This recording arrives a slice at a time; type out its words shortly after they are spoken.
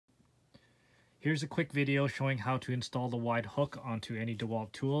Here's a quick video showing how to install the wide hook onto any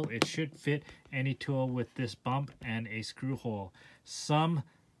DeWalt tool. It should fit any tool with this bump and a screw hole. Some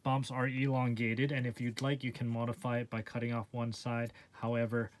bumps are elongated, and if you'd like, you can modify it by cutting off one side.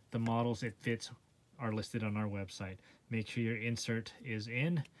 However, the models it fits are listed on our website. Make sure your insert is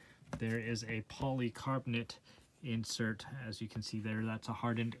in. There is a polycarbonate insert, as you can see there. That's a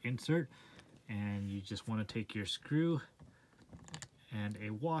hardened insert, and you just want to take your screw and a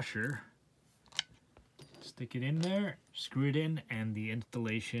washer, stick it in there, screw it in, and the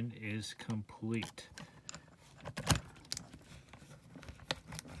installation is complete.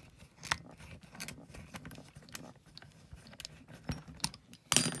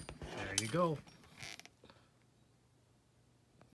 There you go.